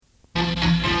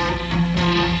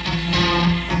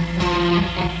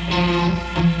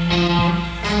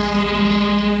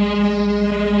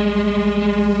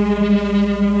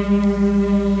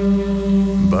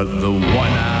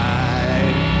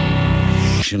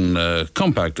Edition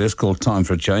compact disc called Time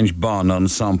for a Change, Bar None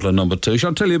Sampler number 2.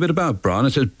 Shall I tell you a bit about Brian?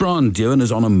 It says, Brian Dewan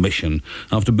is on a mission.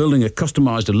 After building a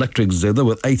customised electric zither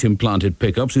with 8 implanted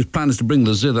pickups, his plan is to bring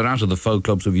the zither out of the folk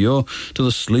clubs of yore to the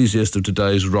sleaziest of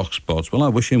today's rock spots. Well, I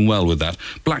wish him well with that.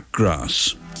 Black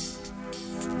Grass.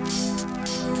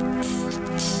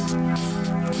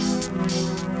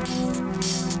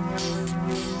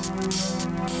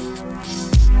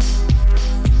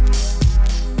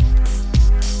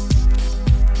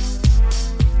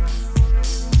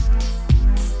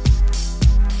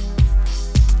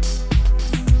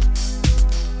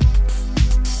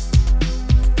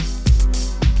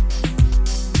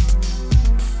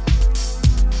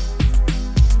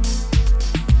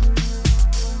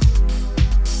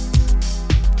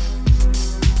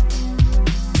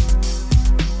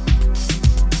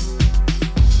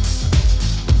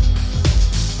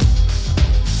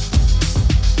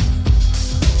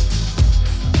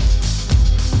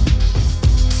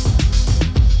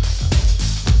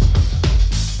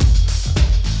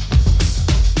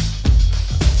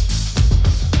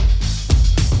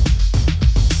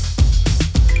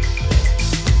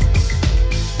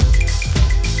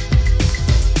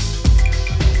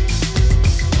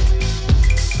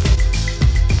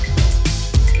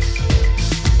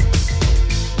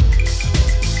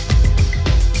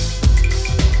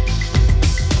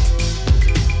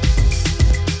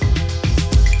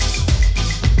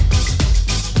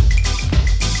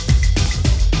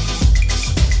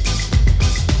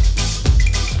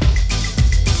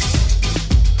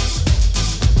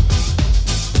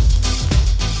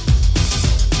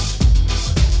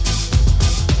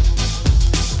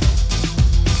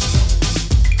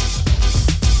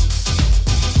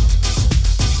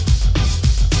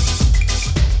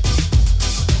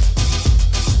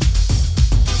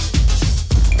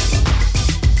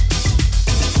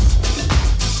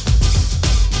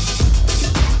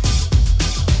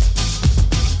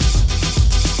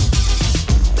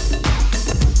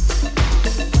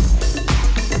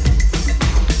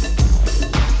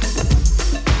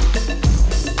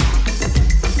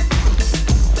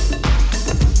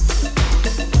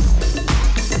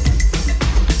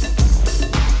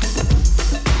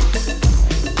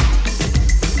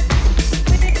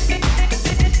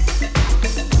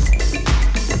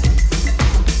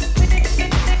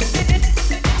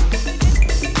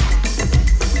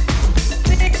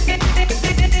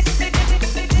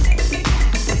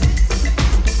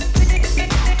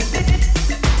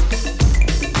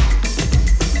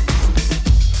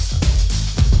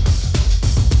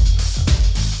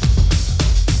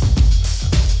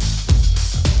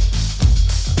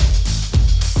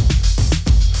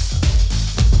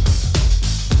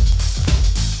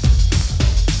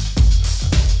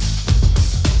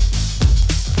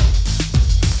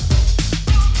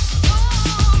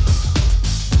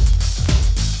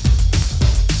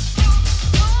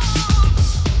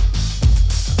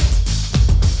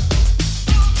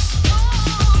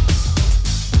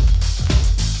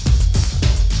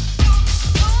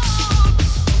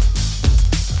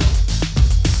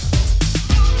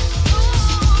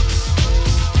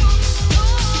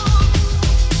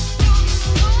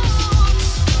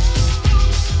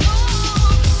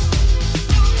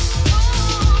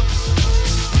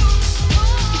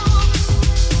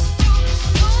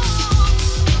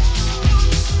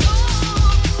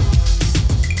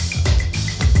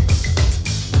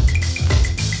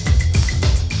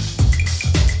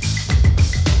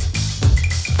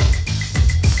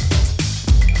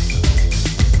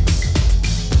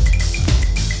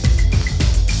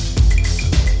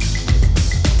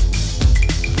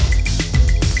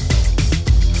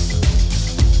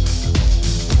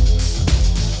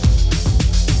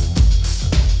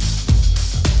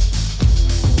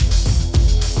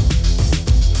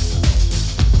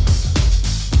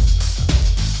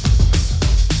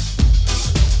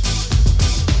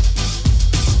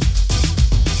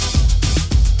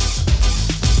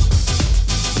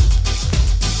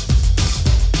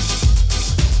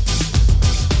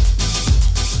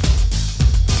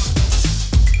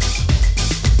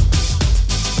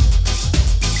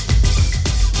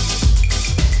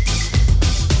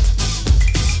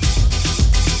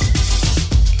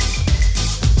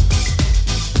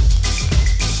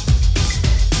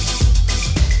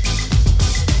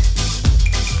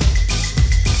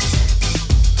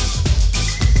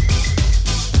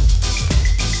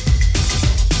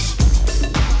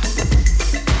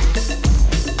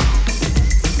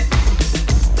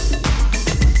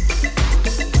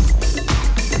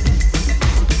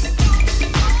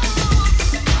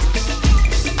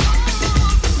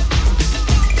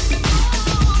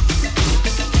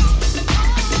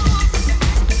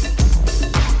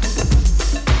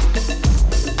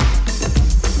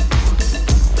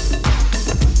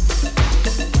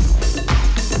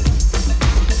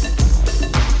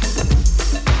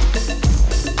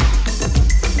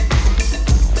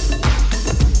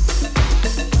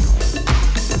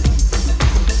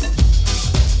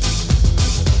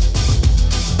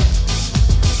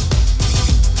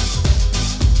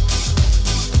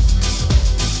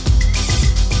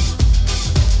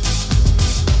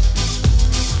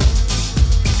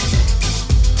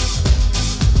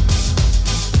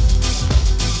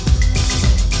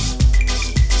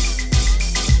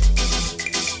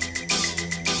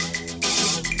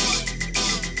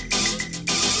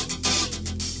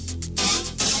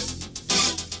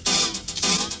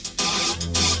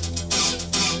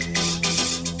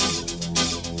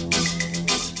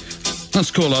 That's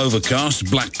called Overcast,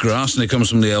 Blackgrass, and it comes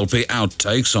from the LP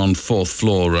Outtakes on Fourth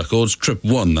Floor Records. Trip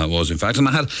 1, that was, in fact. And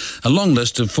I had a long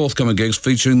list of forthcoming gigs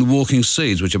featuring the Walking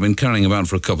Seeds, which I've been carrying about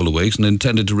for a couple of weeks and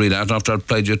intended to read out after I'd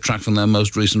played you a track from their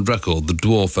most recent record, the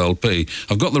Dwarf LP.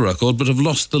 I've got the record, but I've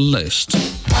lost the list.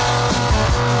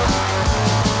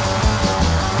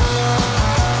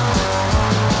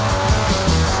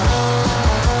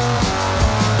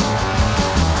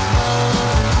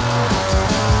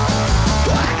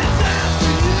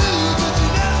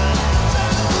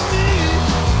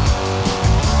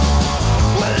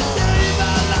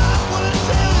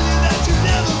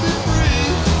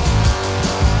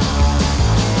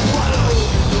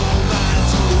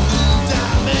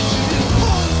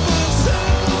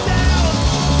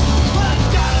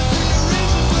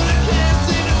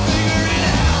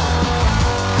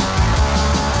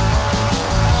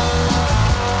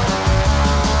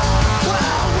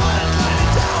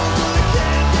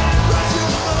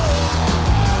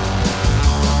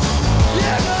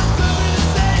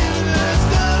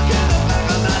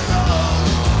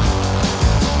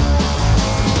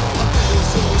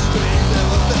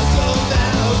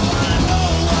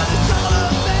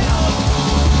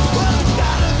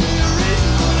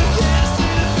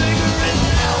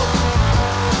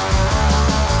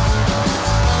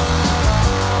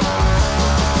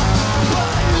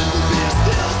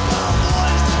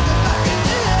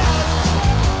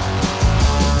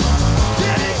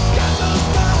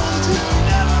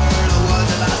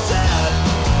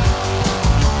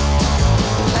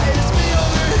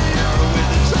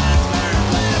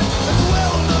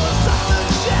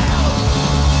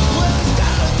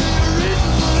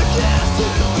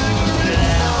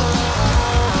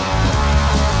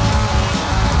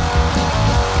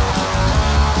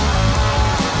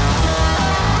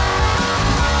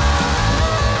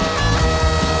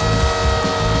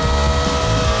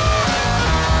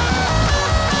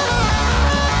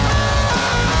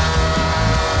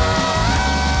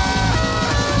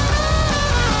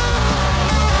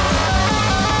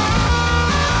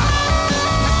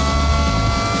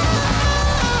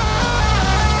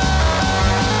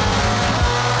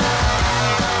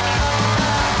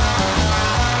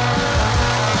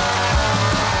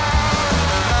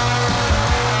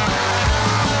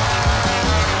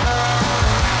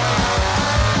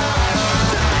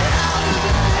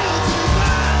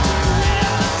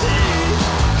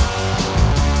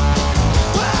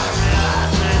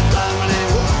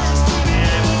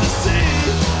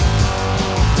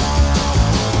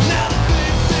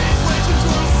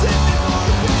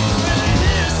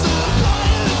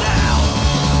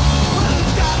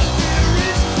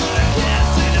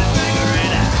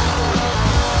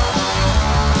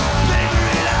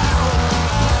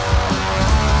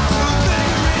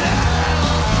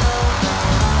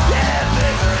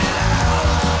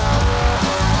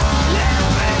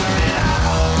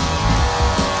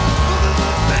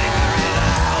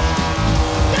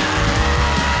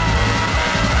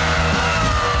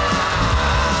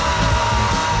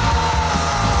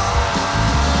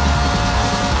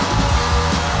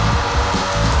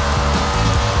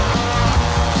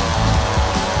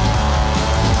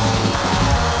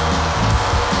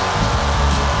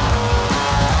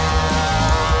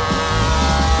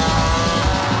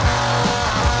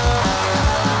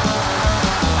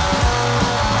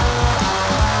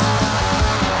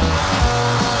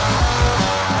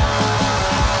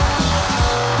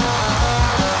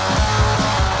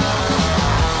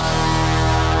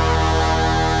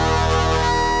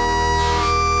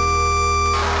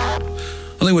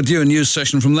 I think we're due a news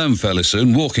session from them fairly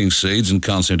soon. Walking Seeds, and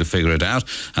can't seem to figure it out.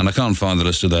 And I can't find the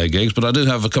list of their gigs, but I do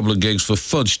have a couple of gigs for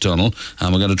Fudge Tunnel,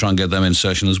 and we're going to try and get them in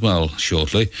session as well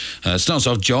shortly. It starts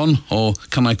off John, or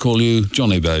can I call you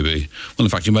Johnny Baby? Well,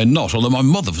 in fact, you may not, although my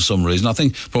mother, for some reason, I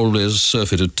think probably as a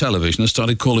surfeit of television, has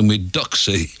started calling me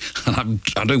Duxie. And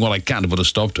I'm doing what I can to put a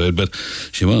stop to it, but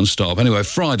she won't stop. Anyway,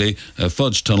 Friday,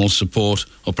 Fudge Tunnel support,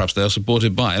 or perhaps they are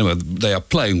supported by, anyway, they are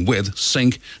playing with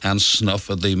Sink and Snuff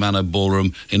at the Manor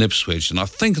Ballroom in Ipswich, and I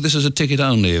think this is a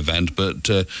ticket-only event, but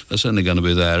they're certainly going to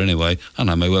be there anyway, and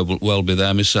I may well be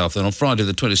there myself. Then on Friday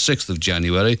the 26th of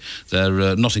January,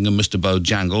 they're Nottingham Mr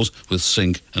Bojangles with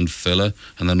Sink and Filler,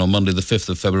 and then on Monday the 5th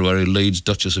of February, Leeds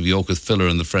Duchess of York with Filler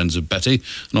and the Friends of Betty,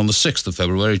 and on the 6th of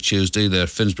February, Tuesday, they're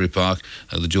Finsbury Park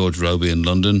at the George Robey in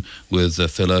London with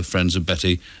Filler, Friends of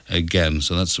Betty again.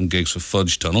 So that's some gigs for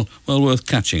Fudge Tunnel. Well worth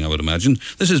catching, I would imagine.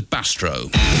 This is Bastro.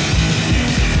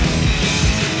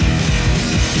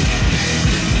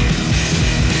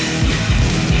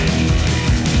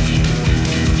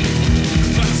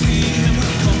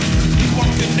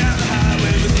 Down the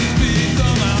highway with his big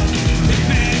thumb out, his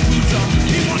big boots on.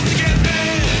 He wants to get there.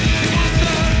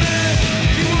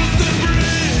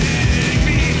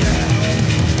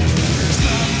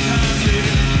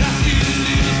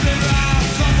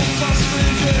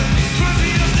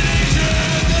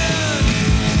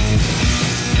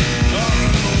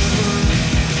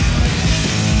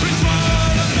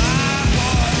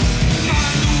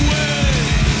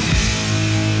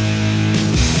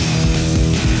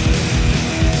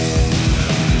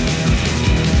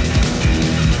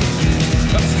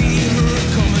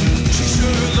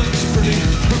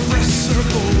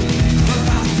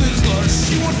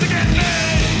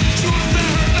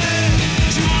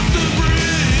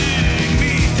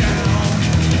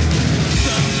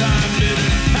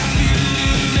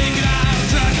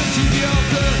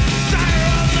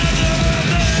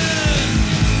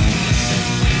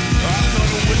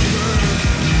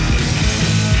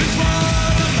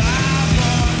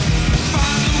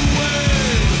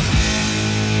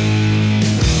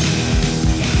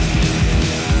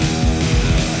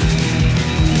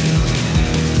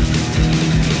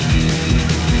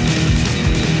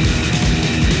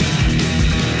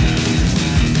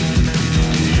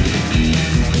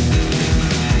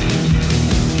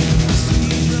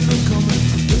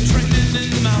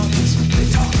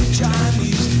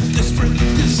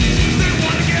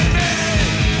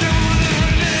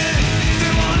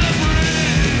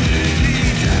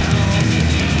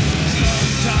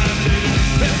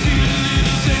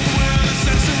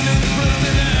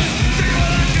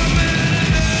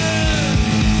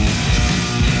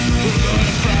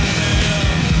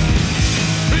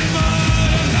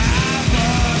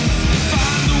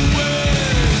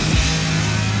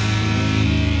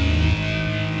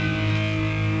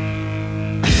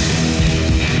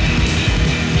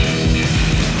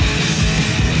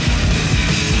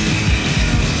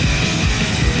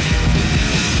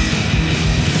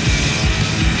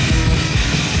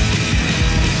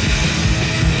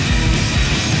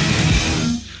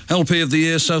 LP of the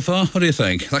year so far? What do you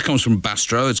think? That comes from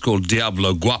Bastro. It's called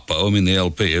Diablo Guapo. I mean, the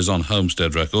LP is on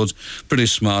Homestead Records. Pretty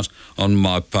smart on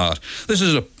my part. This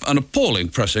is an appalling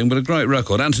pressing, but a great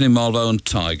record. Anthony Malvo and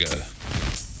Tiger.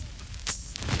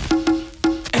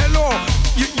 Hello,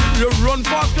 you run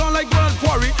fast down like Grand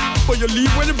Quarry, but you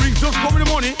leave when the brings just come in the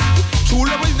money. True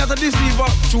love is not a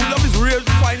deceiver. True love is real,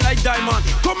 fine like diamond.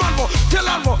 Come on, Bo. Tell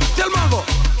Malvo.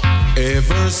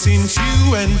 Ever since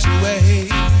you went away,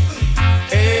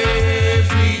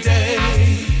 every day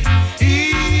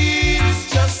is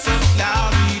just a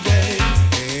cloudy day,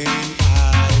 and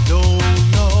I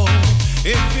don't know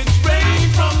if it's rain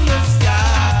from the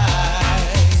sky,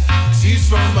 tears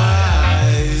from my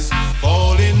eyes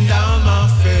falling down my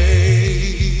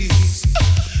face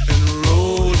and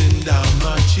rolling down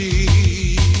my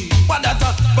cheek.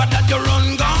 But that you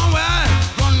run gone way.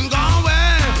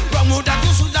 Wrong move that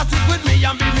you should have stick with me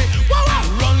and be me.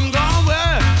 Run gone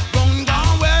way.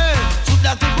 Should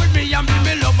have stick with me and be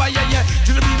me lover, yeah.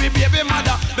 Should have be me baby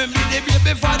mother, make me the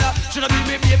baby father. Should have be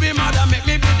me baby mother, make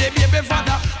me be the baby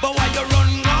father. But why you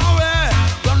run gone way?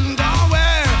 Wrong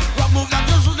move that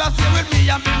you should have stay with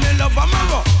me and be me lover,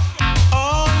 mother.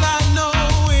 All I know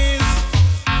is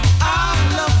I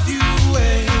love you,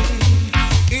 and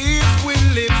if we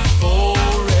live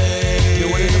forever,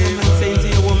 You want to come say to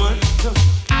your woman?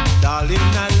 darling,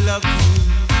 I love you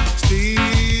still.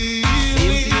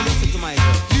 Listen to my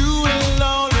girl. You will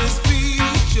always be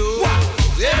true,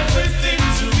 everything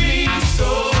to me. So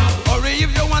Hurry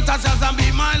if you want a chance and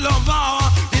be my lover.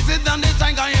 This is done the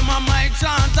tiger in my mic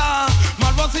chanter.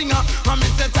 Malvo singer, and me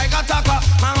say tiger talker.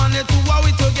 And on the two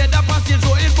we together passage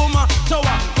through in Boomer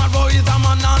Tower. Malvo is a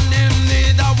man and him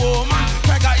need a woman.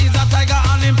 Tiger is a tiger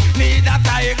and him need a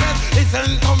tigress.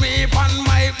 Listen to me pan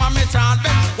mic, mommy chant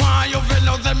back. Why you feel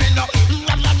no me no?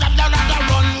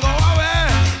 Run go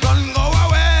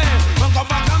away. Run come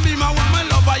back and be my woman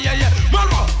lover, yeah.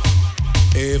 Malvo.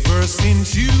 ever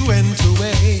since you went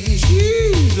away,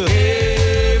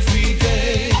 every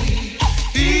day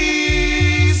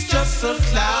is just a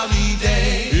cloudy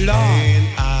day, and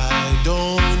I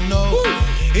don't know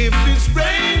if it's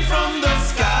rain from the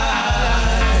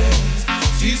skies,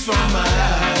 tears from my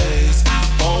eyes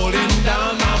falling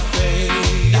down my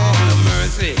face,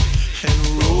 Mercy.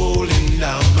 and rolling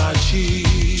down my cheek.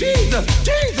 Jesus,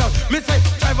 me say,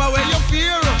 drive away your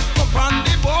fear. Come on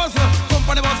the boss, come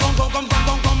on the boss, come on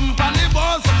the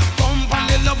boss, come on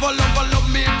the love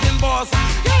making boss.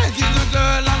 Yeah, he's a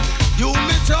girl and you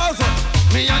me chose.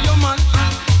 Me and your man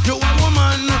and you a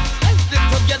woman. Let's stick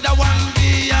together one,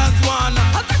 be as one.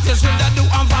 I think you should do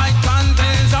and fight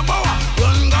contention.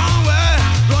 Run gone way.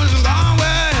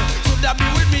 Should have be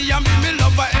with me and be me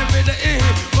lover every day.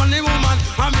 Funny woman,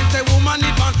 and me say woman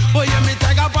it man. Boy, yeah, me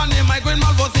take up on the mic when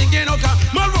Malvo singing, okay,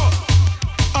 Malvo.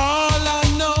 All I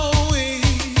know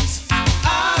is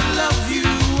I love you,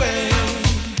 and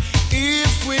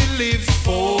if we live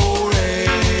forever,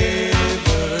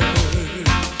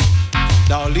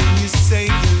 darling, you say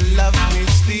you love me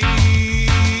still.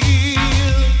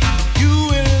 You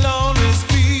will always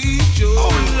be joy.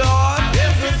 Oh Lord,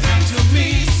 Everything to me,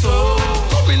 so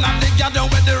coming up the garden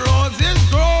where the roses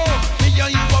grow. Me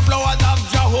and you are flowers of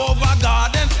Jehovah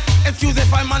garden. Excuse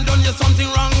if I'm done you something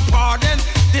wrong, pardon.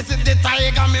 This is the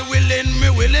tiger, me willing.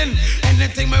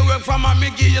 Anything me work from, me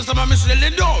give you some of me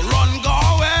shilling. Don't run, go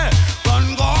away.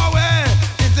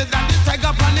 This is that the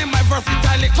tiger planning my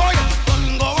versatile toy.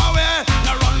 Run, go away.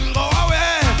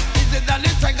 This is that the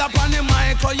tiger planning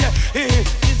my toy.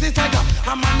 This is tiger,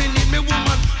 I'm a me need me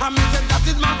woman. I'm me say that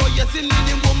is my boy, yes, he need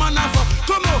him woman.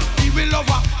 Come on, he will love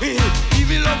her.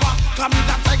 Come me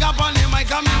that tiger planning my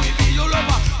come me be your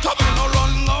lover. Come on, no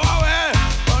run, go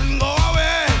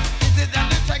away. This is that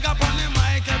the tiger planning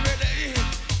my every day.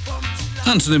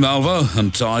 Anthony Malvo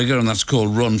and Tiger, and that's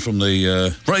called Rain from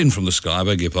the Sky, I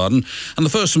beg your pardon. And the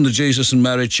first from the Jesus and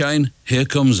Mary chain, Here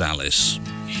Comes Alice.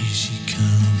 Here she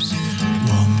comes,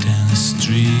 walk down the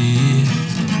street.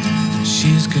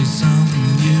 She's got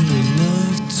something you would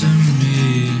love to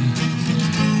meet.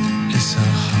 It's her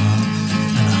heart,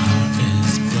 and her heart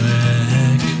is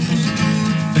black.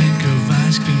 Think of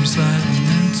ice cream sliding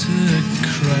into a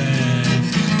crack.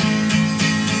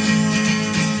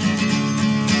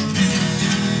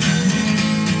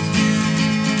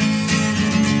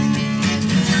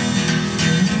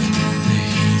 The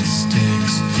heat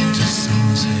sticks to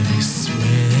someone's heavy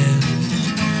sweat.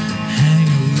 Hang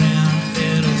around,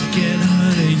 it'll get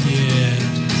harder yet.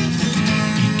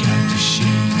 You got the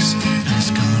shakes, and it's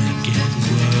gonna get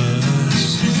worse.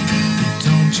 But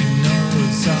don't you know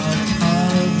it's all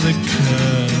part of the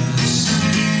curse?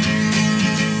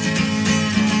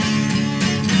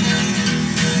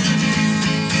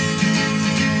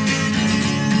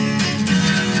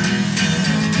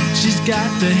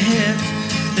 got the hit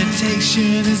that takes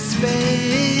you into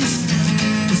space.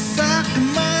 The sucker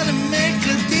might make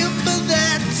a deal for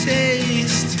that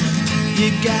taste. You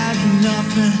got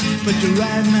nothing but the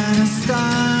right man of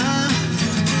star.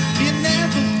 You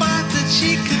never thought that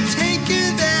she could take you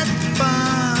that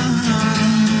far.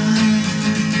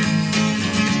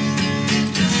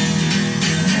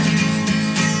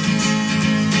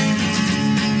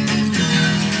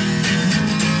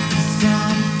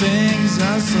 Some things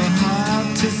are so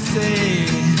hard to say,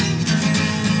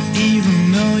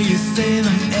 even though you say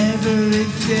them every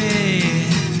day.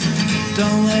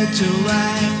 Don't let your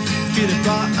life be the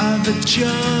part of a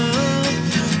joke.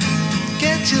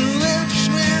 Get your lips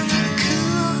with a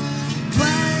cool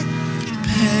black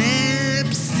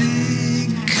Pepsi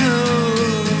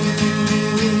Coke.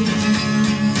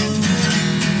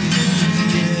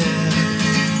 Yeah.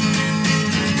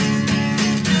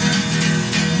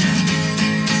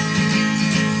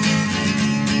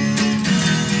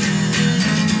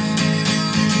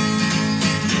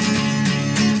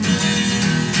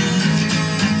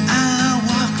 I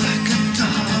walk like a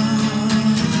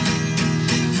dog.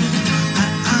 I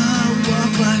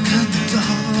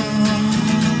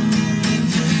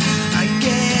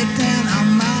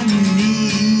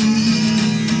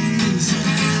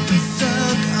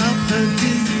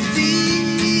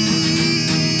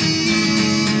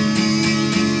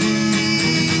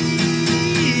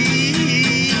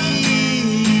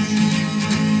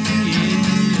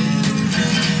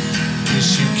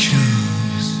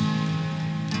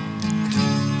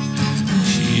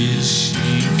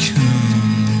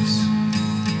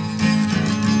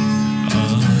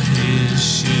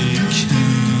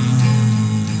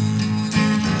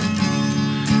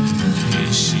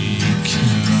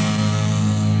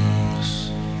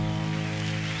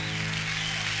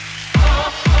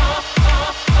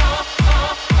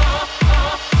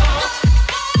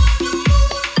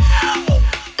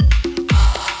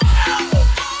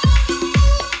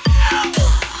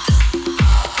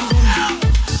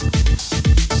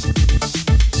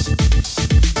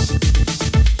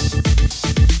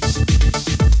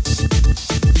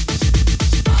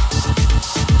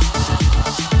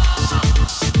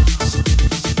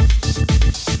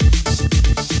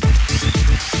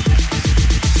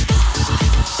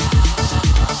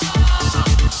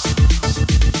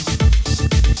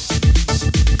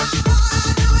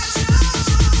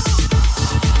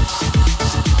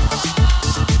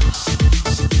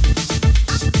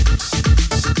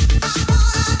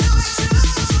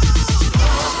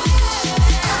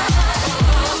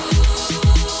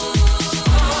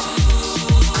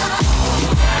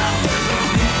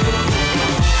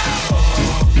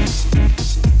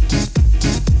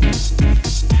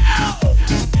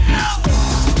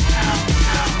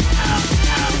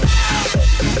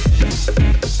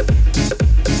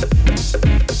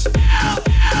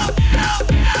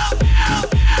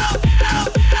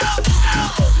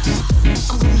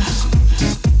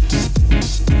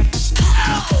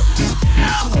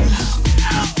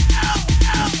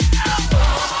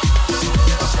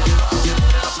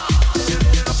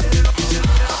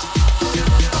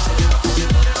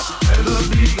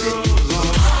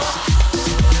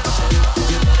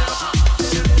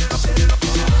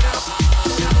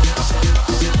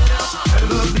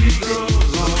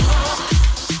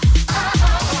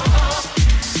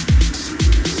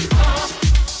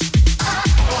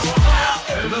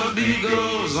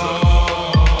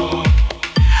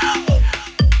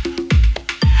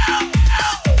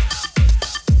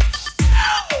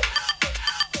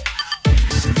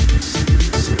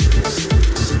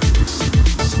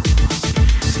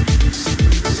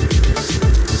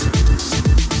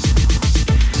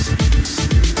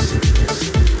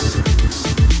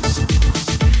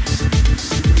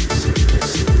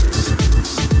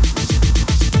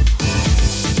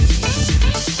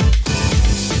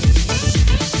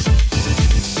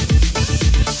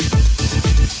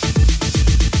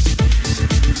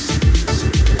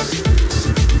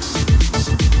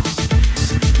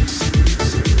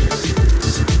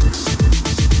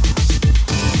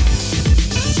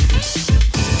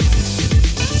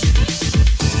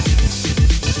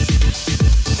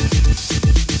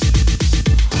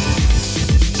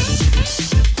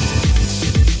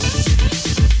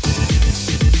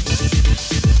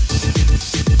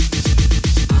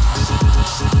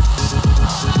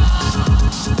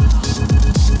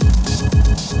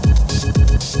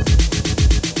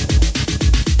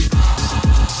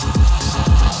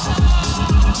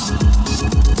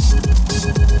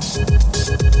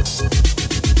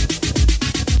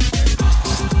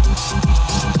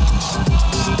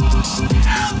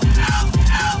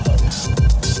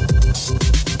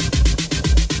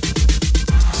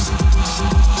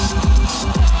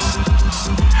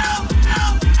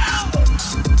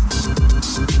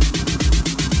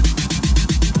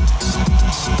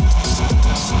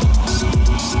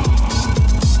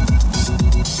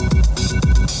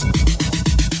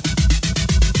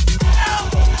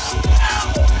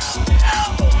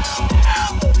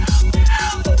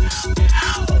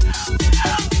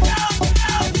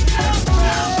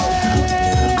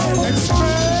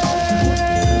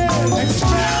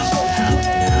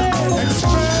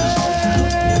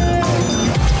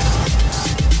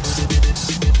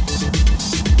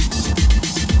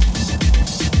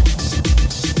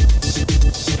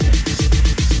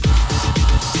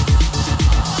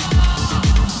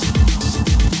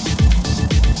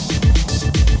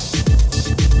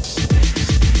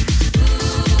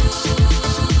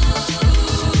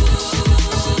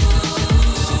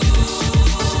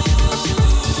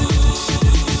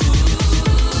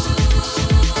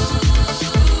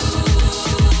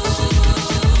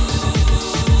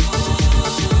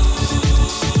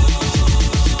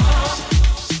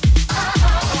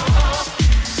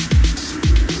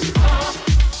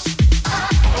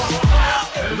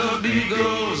beat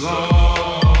goes on.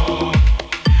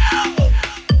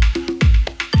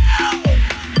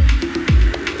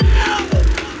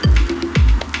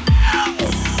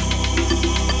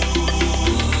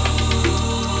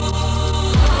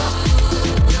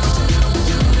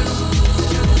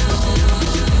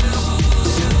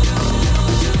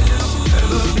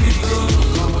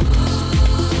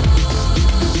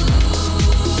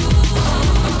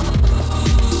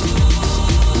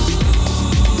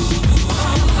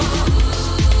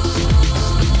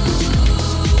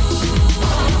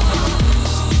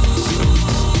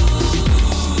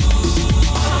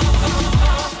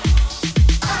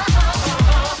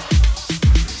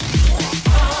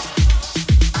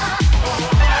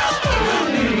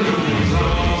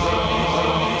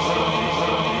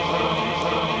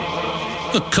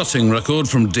 A cutting record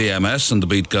from DMS, and the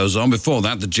beat goes on. Before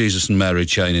that, the Jesus and Mary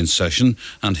Chain in session,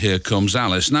 and Here Comes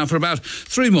Alice. Now, for about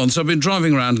 3 months, I've been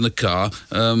driving around in the car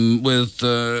with,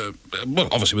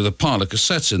 obviously with a pile of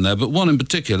cassettes in there, but one in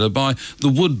particular by the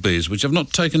Woodbees, which I've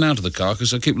not taken out of the car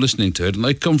because I keep listening to it, and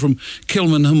they come from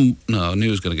Kilmainham... No, I knew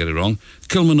I was going to get it wrong.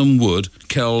 Kilmainham Wood,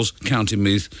 Kells, County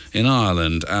Meath in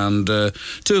Ireland, and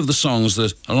 2 of the songs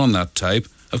that are on that tape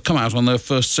have come out on their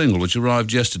first single, which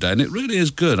arrived yesterday, and it really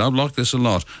is good. I like this a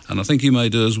lot, and I think you may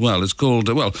do as well. It's called,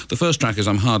 the first track is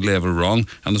I'm Hardly Ever Wrong,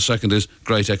 and the second is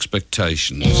Great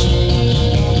Expectations.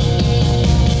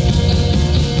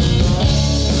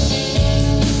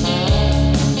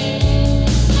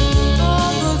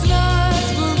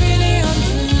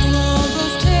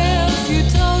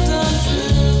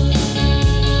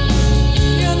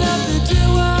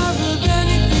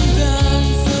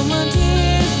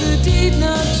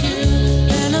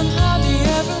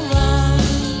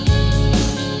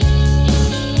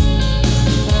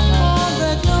 All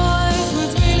that noise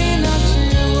was really not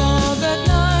you. All that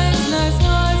nice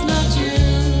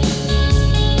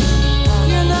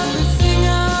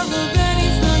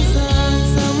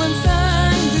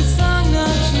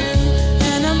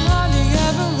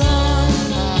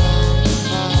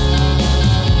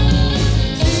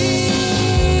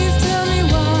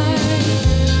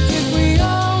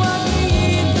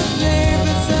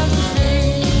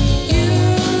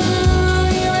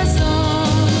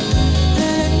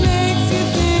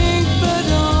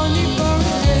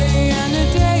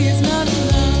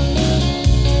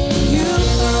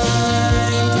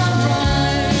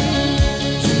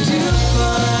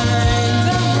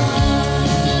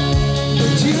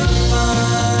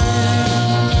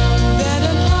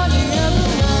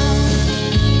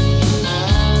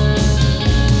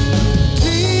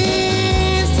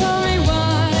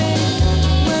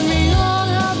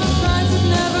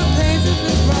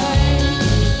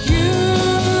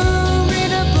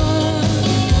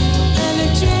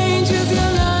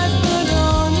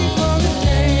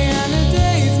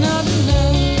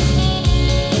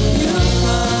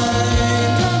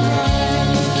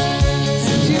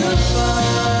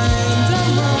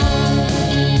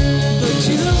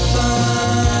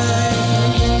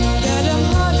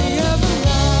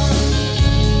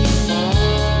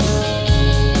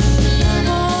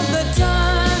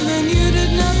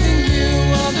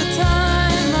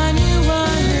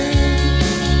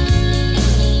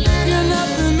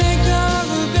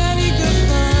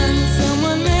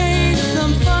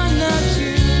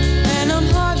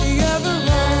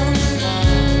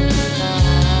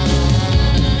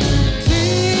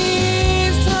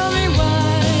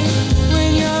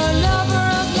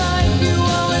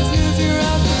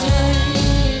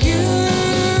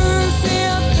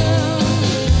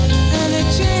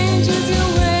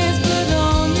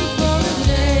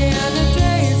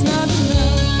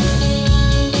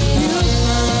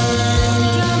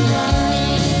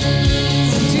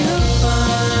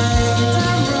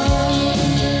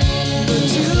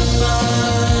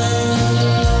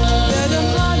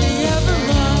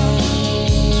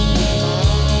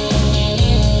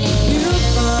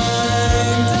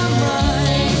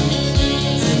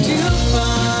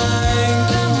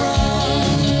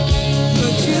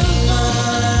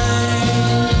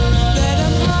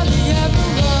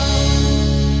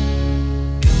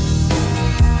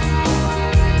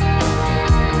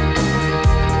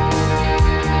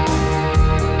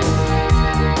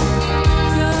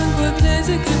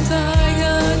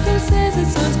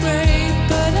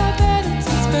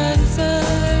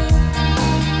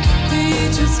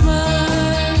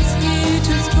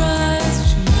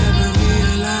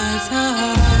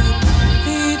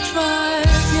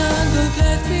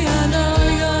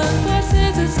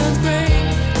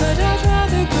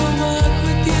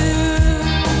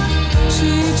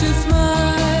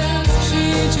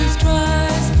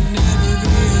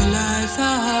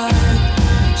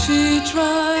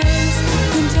tries,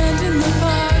 content in the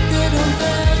pocket, on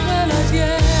bed well as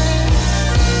yet.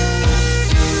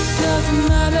 Doesn't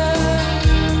matter,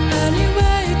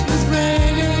 anyway it was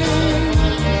raining.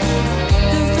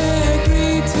 As they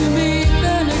agreed to meet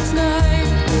the next night,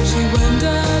 she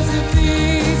wonders if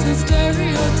he's a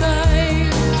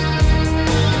stereotype.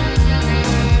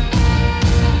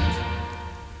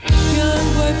 Young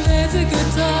boy plays a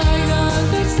guitar, young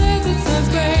girl says it sounds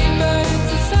great, but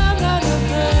it's a sound that I've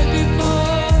heard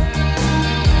before.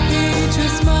 He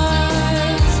just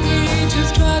smiles, he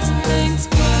just tries and thinks,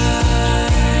 why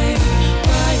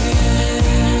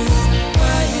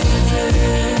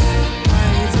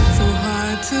is it so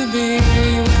hard to be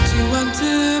what you want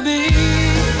to be?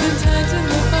 Content in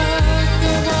the park,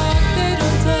 they walk, they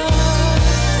don't talk.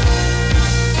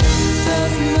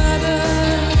 Doesn't matter,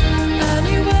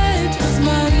 anyway it was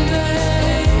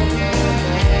Monday.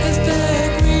 As they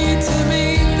agreed to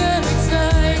meet the next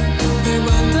night, they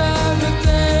wonder if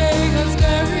they have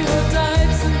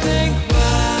stereotypes and think,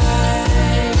 why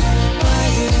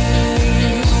is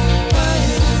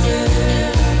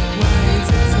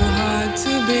it so hard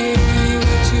to be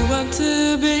what you want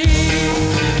to be?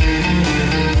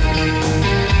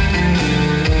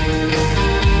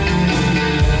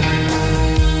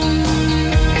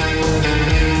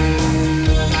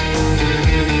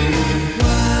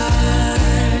 Why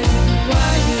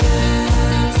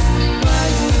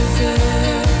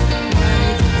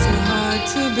is it so hard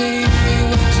to be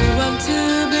what you want to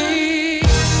be?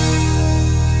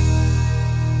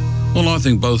 Well, I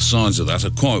think both sides of that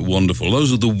are quite wonderful.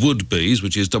 Those are the Would-Bees,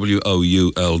 which is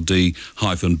WOULD-BE''S,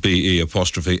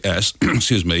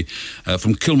 excuse me,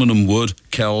 from Kilmainham Wood,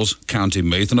 Kells, County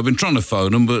Meath. And I've been trying to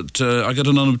phone them, but I get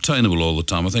an unobtainable all the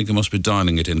time. I think I must be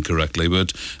dialing it incorrectly.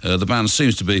 But the band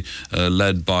seems to be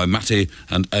led by Matty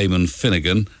and Eamon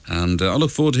Finnegan. And I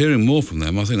look forward to hearing more from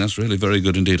them. I think that's really very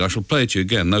good indeed. I shall play it to you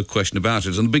again, no question about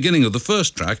it. And the beginning of the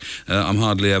first track, I'm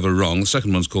Hardly Ever Wrong. The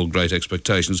second one's called Great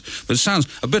Expectations. But it sounds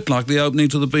a bit like the opening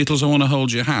to the Beatles' I Want to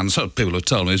Hold Your Hand. So people have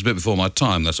told me it's a bit before my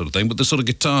time, that sort of thing. But the sort of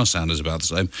guitar sound is about the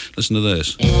same. Listen to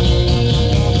this.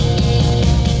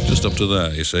 Just up to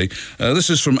there, you see. This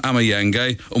is from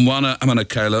Amayenge, Umwana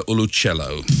Amanakela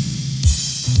Ulucello.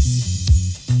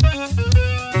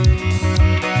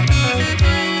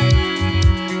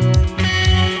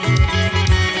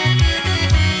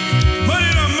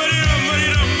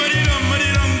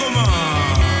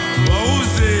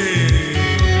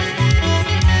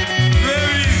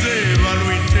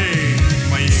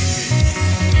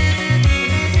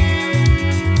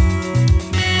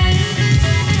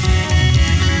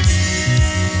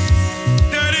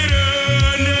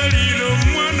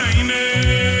 Mwana ine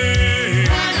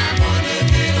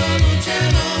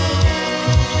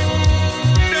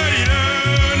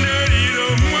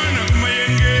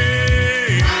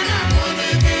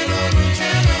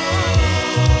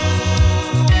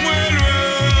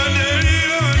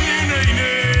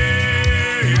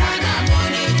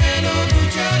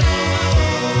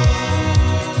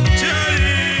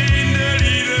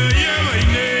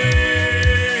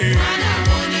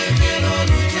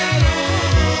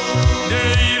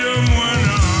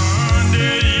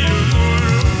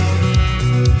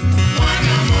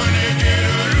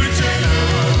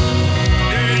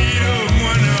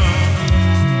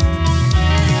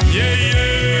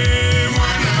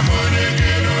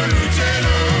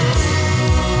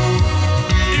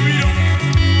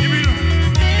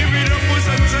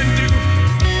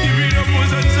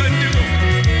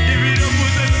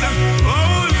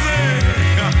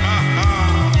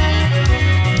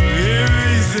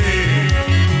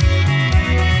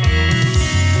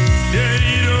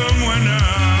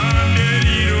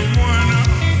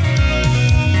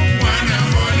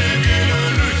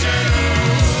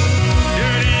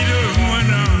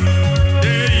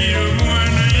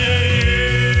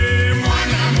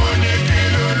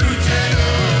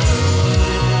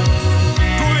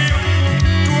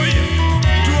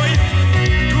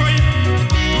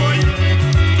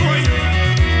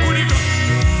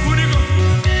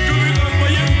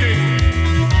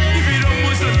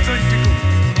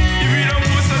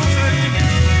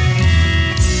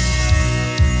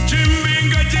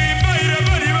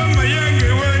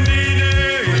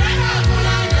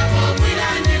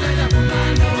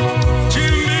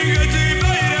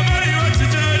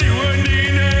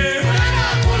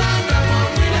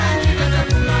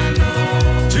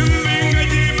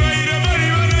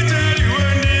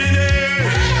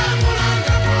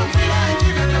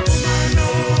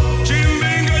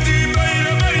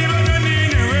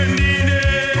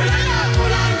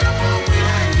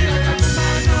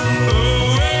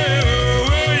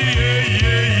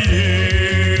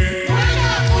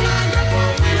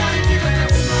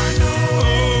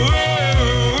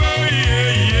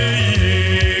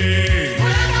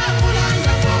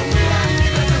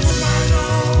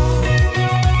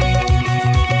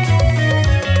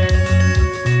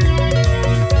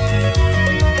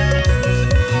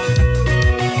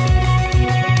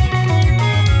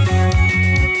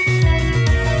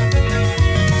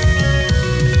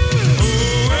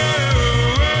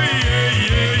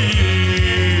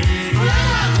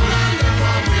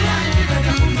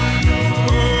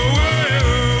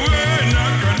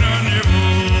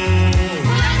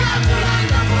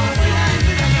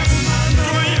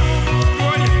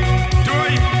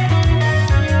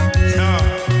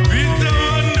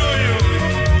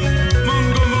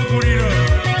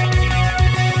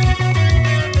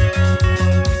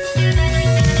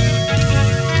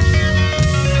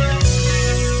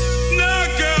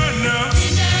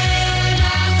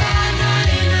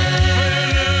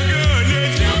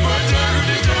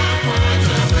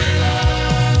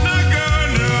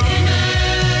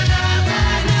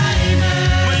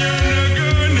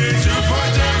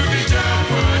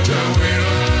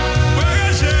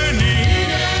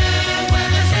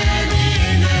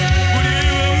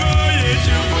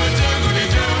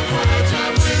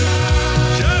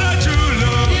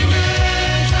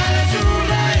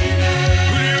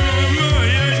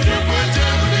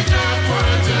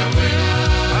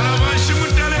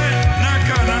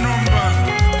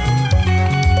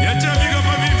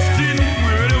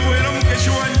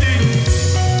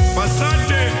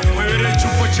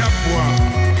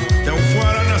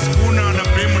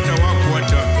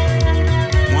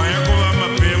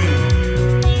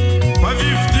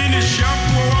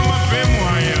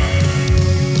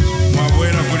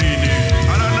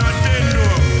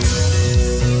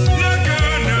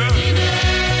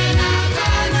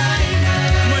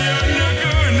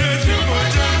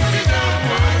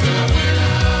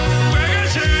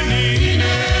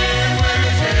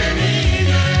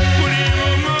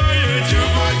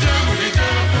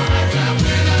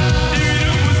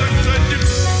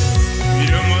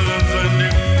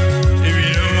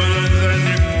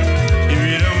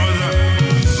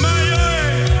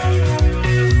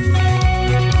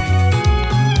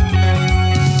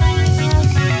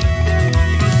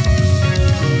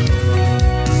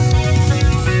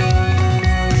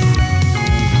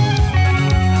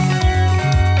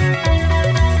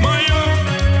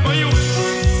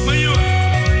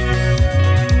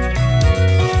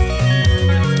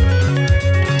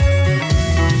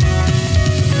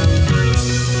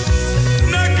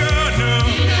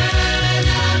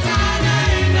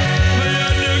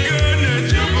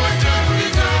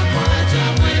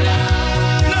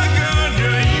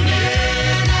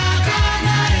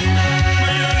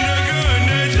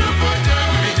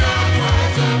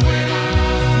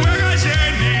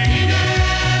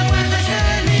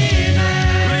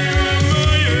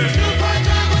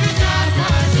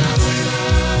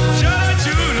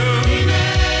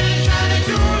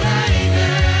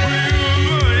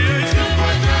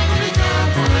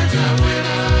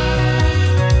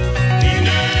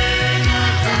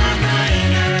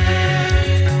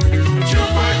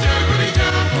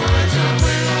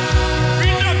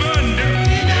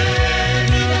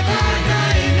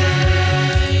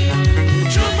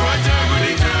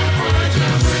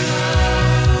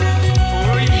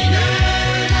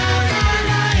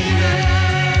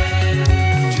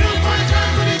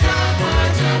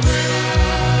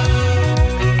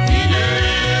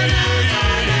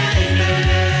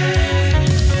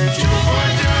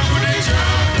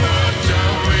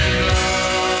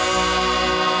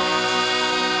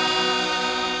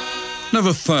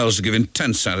never fails to give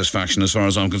intense satisfaction as far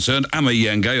as I'm concerned. Ama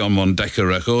Yenge on Mondeka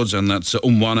Records, and that's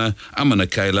Umwana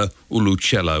Amanakela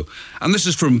Ulucello. And this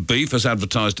is from Beef, as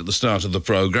advertised at the start of the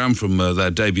programme, from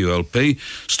their debut LP.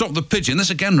 Stop the Pigeon.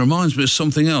 This again reminds me of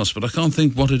something else, but I can't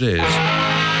think what it is.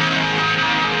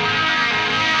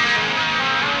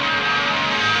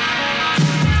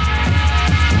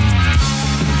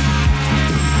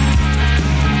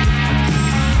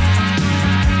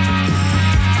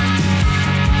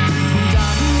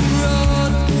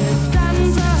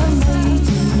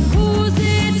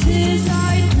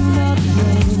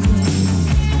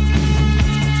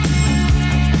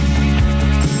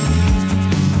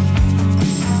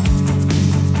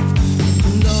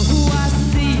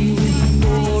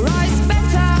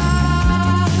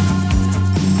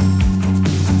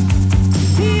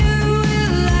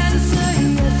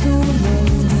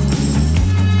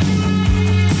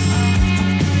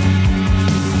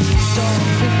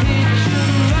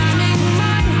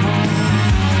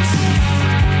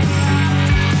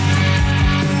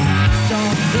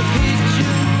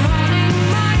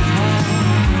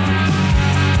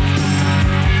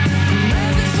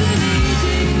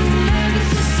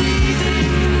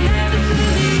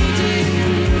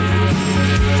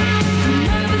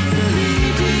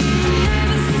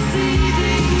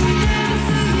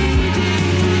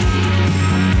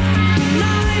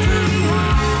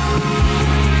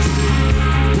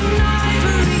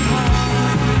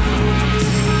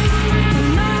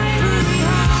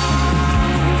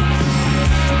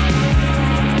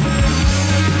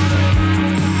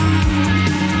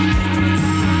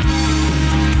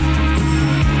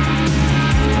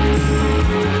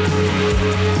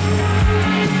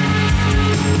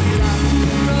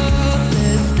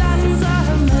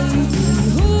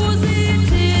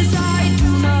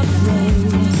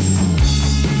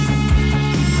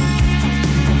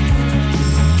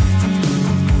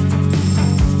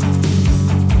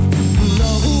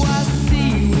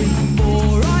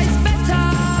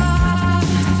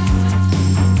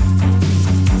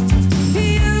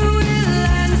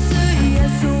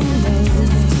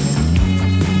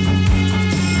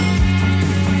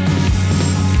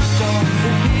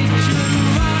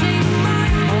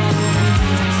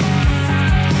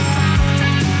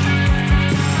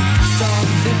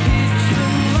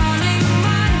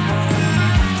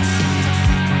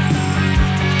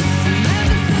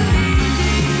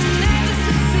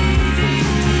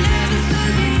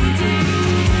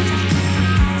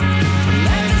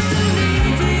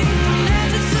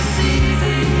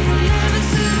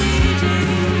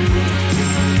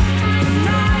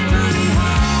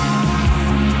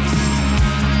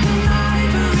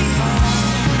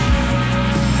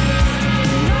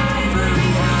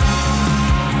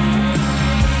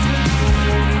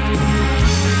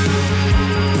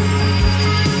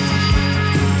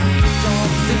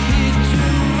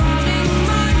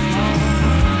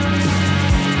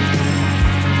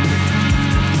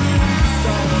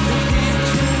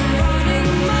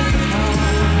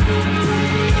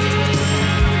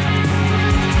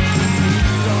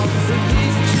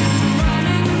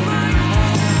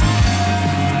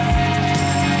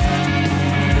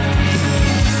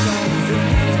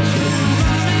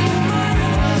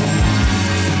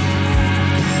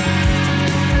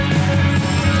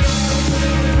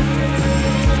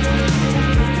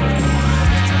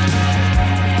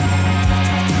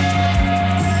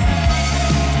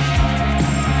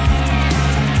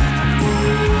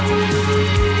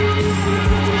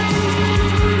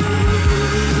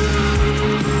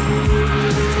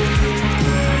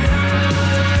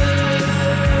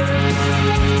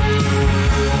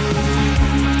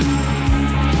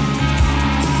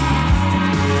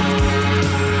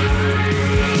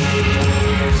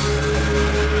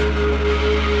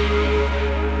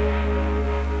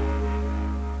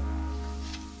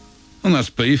 And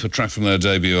that's Beef, a track from their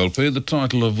debut LP, the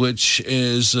title of which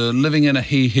is Living in a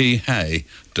Hee-Hee-Hey.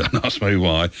 Don't ask me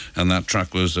why. And that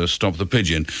track was Stop the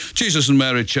Pigeon. Jesus and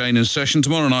Mary Chain in session.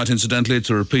 Tomorrow night, incidentally, it's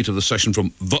a repeat of the session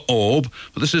from The Orb,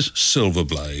 but this is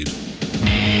Silverblade.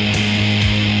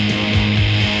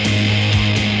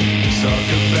 Talk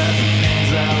about the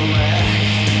things I lack.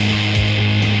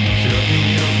 Fill me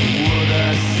up with what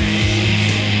I see.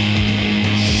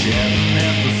 Shouting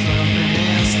out for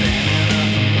something, standing up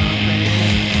for nothing.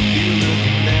 You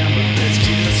looking down, but that's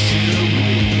just your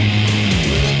way.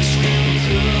 Looks real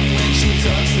tough when she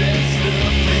talks that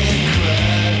stuff and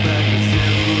cries like a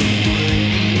silver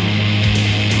blade.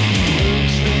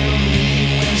 Looks real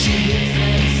mean when she hits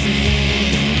that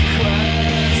scene.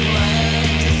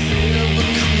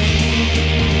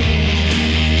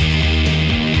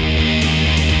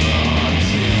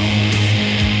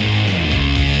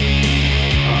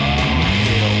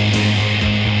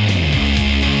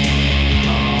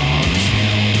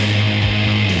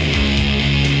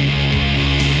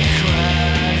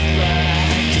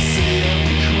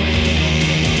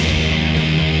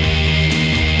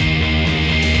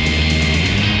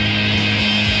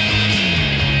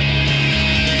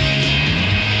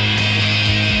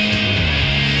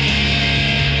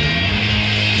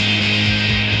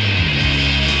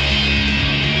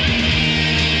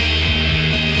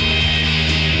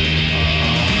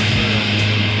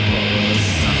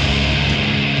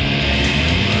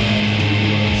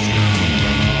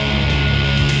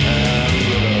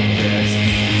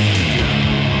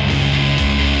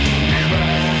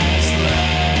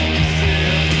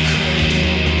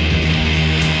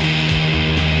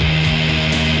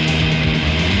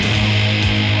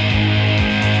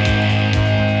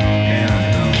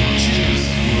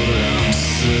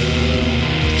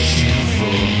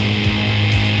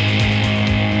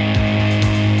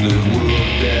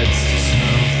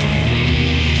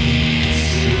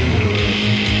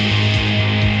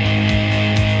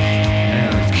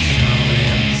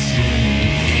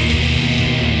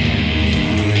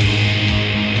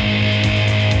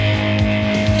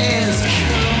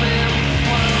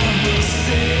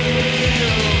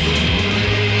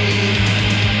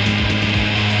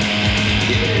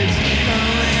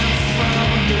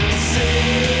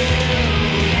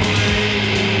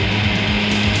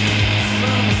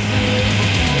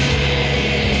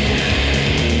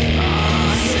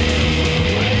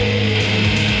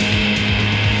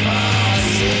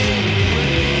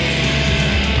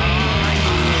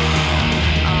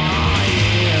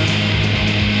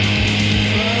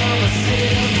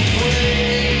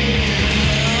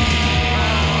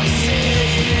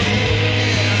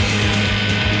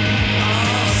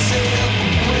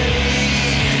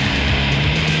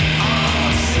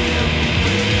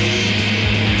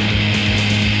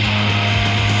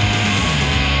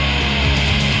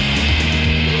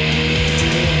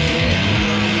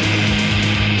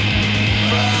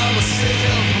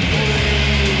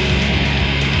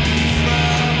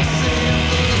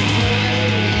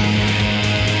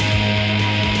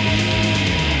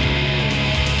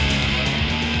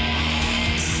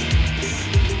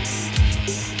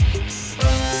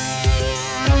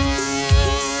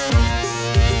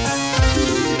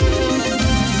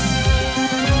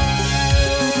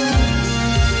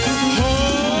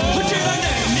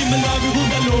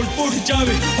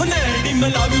 ਜਾਵੇ ਹੋ ਨੈਣੀ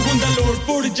ਮਲਾਵੇ ਹੁੰਦਾ ਲੋੜ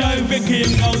ਪੋੜ ਜਾਵੇ ਵੇਖੇ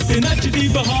ਅੰਗਾਂ ਉੱਤੇ ਨੱਚਦੀ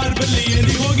ਬਹਾਰ ਬੱਲੀਏ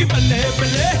ਦੀ ਹੋਗੀ ਬੱਲੇ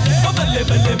ਬੱਲੇ ਓ ਬੱਲੇ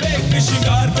ਬੱਲੇ ਵੇਖ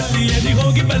ਸ਼ਿੰਗਾਰ ਬੱਲੀਏ ਦੀ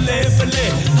ਹੋਗੀ ਬੱਲੇ ਬੱਲੇ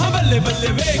ਹਾਂ ਬੱਲੇ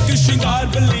ਬੱਲੇ ਵੇਖ ਸ਼ਿੰਗਾਰ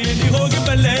ਬੱਲੀਏ ਦੀ ਹੋਗੀ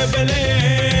ਬੱਲੇ ਬੱਲੇ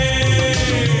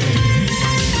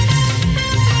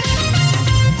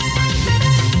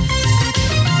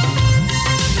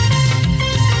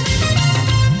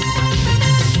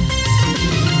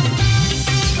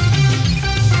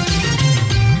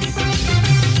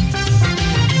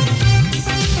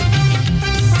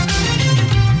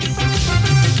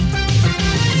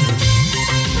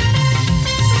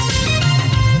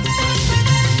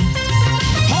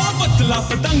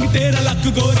पतंग तेरा लक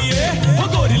गोरिए हो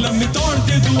गोरी लम्बी तौड़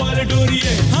दे दुआरे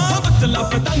डोरिए हाँ पतला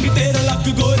पतंग तेरा लक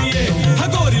गोरिए हाँ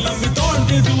गोरी लम्बी तौड़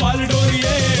दे दुआरे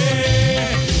डोरिए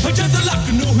हो जद लक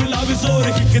नू हिलावे जोर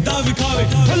हिकदा विखावे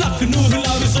हो लक नू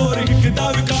हिलावे जोर हिकदा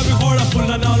विखावे होड़ा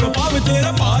फुल्ला नालो पावे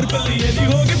तेरा पार बल्लिए दी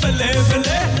होगी बल्ले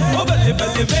बल्ले हो बल्ले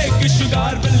बल्ले वेख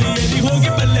शिगार बल्लिए दी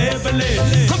होगी बल्ले बल्ले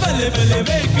हो बल्ले बल्ले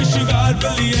वेख शिगार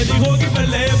बल्लिए दी होगी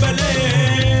बल्ले बल्ले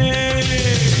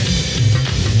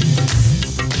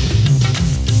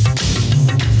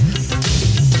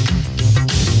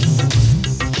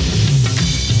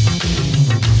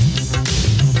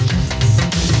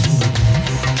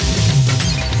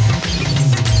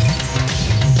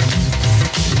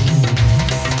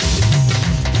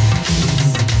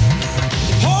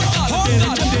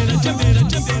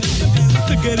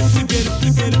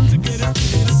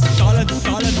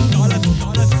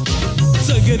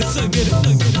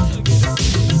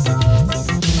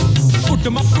Put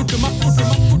 'em up.